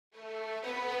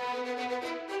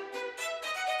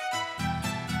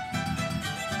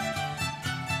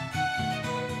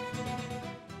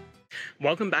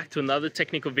Welcome back to another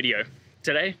technical video.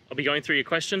 Today, I'll be going through your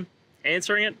question,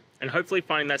 answering it, and hopefully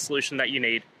finding that solution that you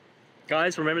need.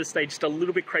 Guys, remember to stay just a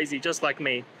little bit crazy, just like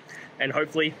me, and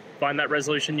hopefully find that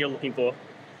resolution you're looking for.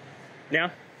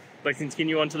 Now, let's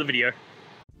continue on to the video.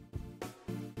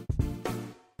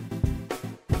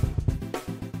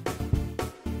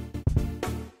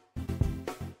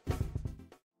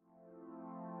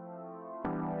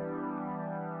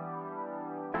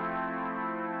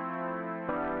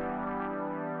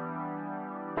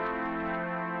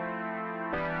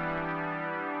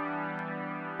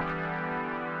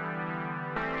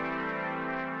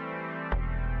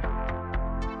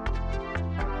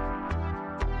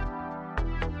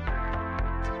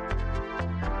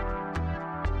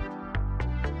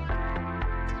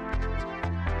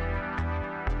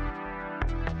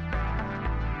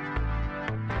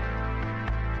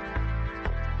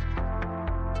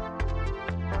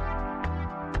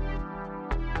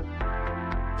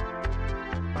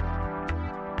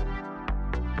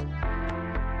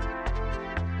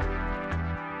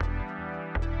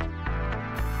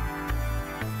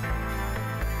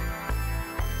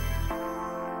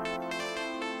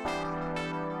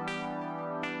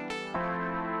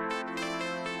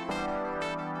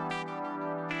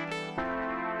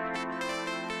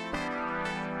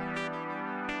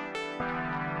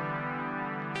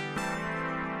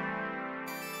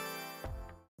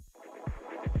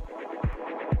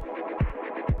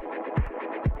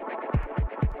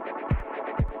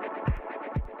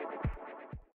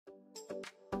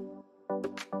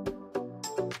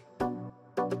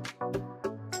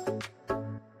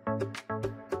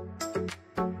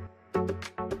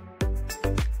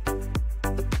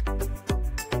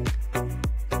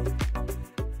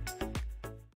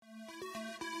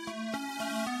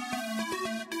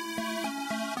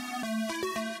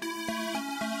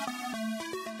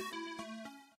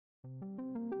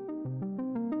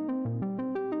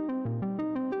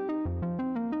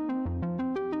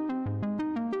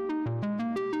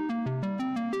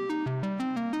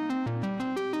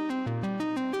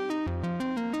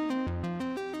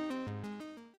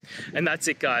 And that's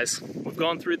it, guys. We've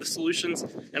gone through the solutions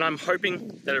and I'm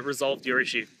hoping that it resolved your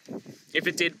issue. If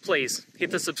it did, please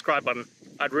hit the subscribe button.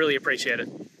 I'd really appreciate it.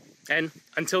 And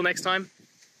until next time,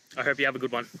 I hope you have a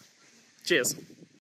good one. Cheers.